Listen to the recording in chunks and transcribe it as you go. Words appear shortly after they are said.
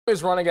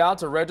Is running out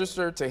to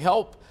register to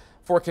help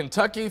for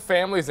Kentucky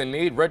families in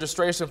need.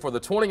 Registration for the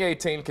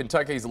 2018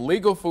 Kentucky's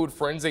Legal Food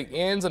Frenzy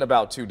ends in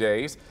about 2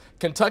 days.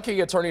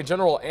 Kentucky Attorney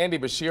General Andy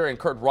Beshear and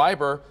Kurt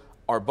Reiber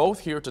are both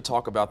here to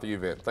talk about the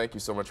event. Thank you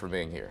so much for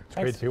being here. It's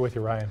great to be with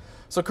you, Ryan.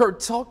 So Kurt,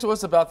 talk to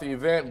us about the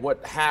event,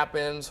 what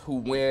happens, who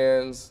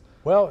wins.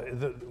 Well,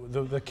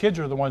 the kids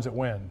are the ones that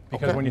win,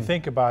 because when you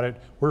think about it,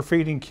 we're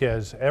feeding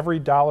kids. Every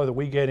dollar that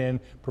we get in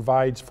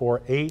provides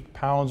for 8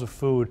 pounds of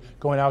food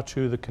going out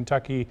to the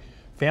Kentucky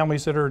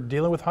families that are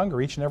dealing with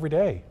hunger each and every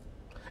day.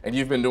 And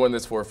you've been doing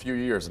this for a few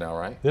years now,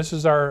 right? This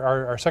is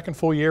our second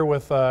full year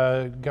with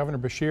Governor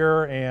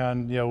Beshear,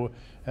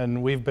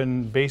 and we've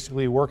been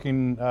basically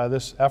working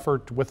this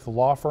effort with the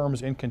law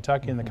firms in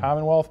Kentucky and the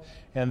Commonwealth,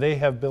 and they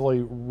have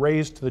really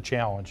raised to the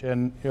challenge.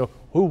 And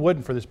who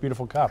wouldn't for this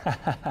beautiful cup?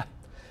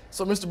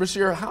 So, Mr.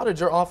 Beshear, how did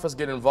your office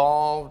get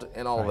involved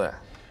in all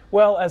that?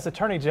 Well, as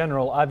Attorney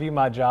General, I view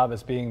my job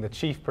as being the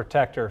chief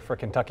protector for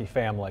Kentucky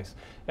families.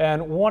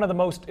 And one of the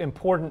most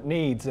important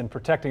needs in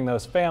protecting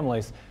those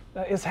families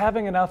is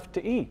having enough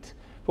to eat.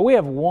 But we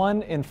have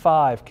 1 in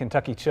 5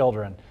 Kentucky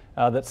children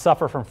that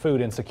suffer from food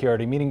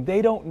insecurity, meaning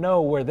they don't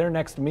know where their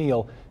next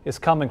meal is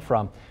coming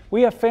from.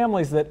 We have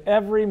families that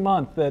every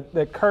month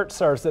that Kurt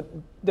serves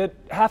that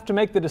have to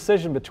make the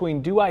decision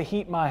between, do I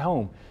heat my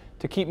home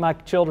to keep my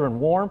children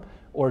warm,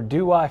 or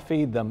do I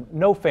feed them?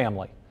 No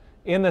family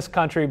in this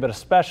country, but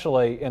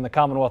especially in the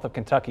Commonwealth of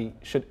Kentucky,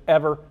 should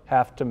ever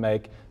have to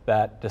make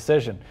that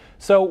decision.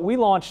 So we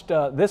launched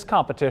this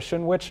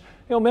competition, which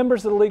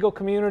members of the legal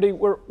community,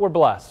 we're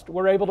blessed.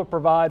 We're able to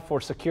provide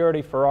for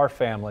security for our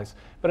families,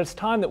 but it's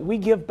time that we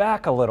give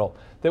back a little,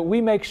 that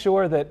we make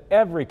sure that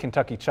every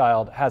Kentucky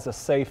child has a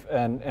safe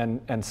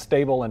and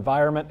stable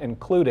environment,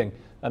 including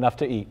enough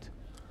to eat.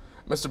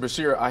 Mr.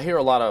 Beshear, I hear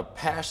a lot of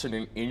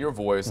passion in your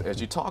voice as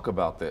you talk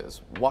about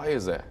this. Why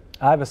is that?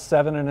 I have a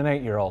 7- and an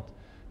 8-year-old,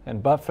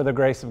 and but for the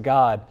grace of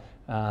God,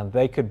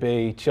 they could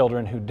be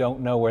children who don't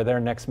know where their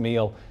next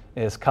meal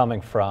is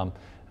coming from.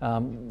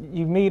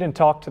 You meet and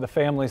talk to the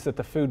families that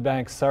the food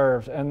bank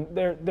serves, and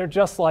they're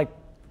just like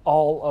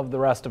all of the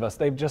rest of us.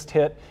 They've just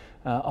hit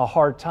a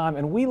hard time,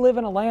 and we live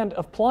in a land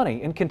of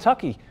plenty. In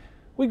Kentucky,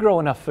 we grow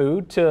enough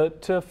food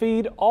to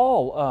feed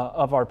all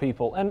of our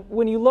people. And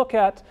when you look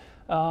at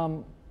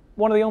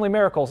one of the only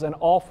miracles in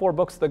all 4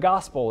 books of the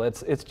gospel,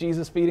 it's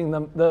Jesus feeding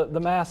the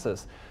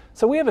masses.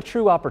 So we have a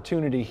true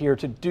opportunity here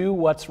to do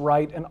what's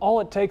right, and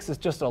all it takes is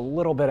just a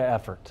little bit of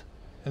effort.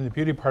 And the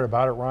beauty part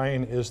about it,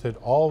 Ryan, is that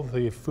all of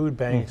the food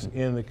banks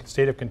in the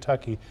state of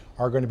Kentucky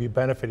are going to be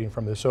benefiting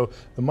from this. So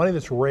the money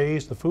that's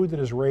raised, the food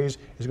that is raised,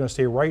 is going to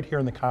stay right here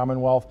in the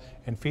Commonwealth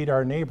and feed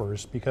our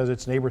neighbors, because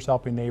it's neighbors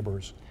helping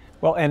neighbors.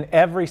 Well, and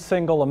every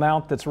single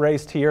amount that's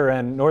raised here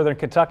in northern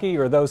Kentucky,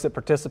 or those that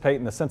participate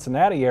in the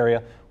Cincinnati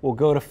area, will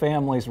go to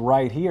families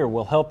right here.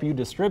 We'll help you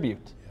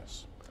distribute.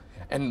 Yes.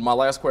 And my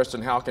last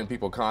question, how can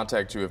people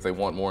contact you if they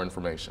want more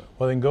information?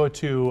 Well, then go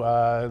to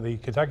the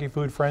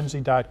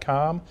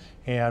KentuckyFoodFrenzy.com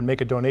and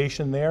make a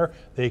donation there.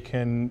 They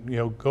can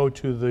go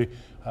to the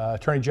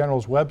Attorney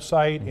General's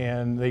website,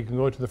 and they can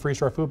go to the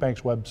Freestar Food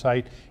Bank's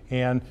website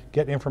and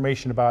get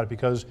information about it,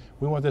 because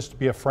we want this to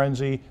be a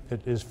frenzy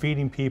that is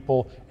feeding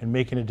people and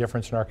making a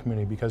difference in our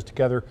community, because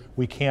together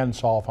we can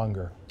solve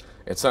hunger.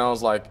 It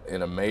sounds like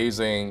an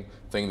amazing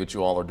thing that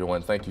you all are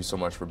doing. Thank you so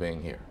much for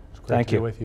being here. Thank you. With you.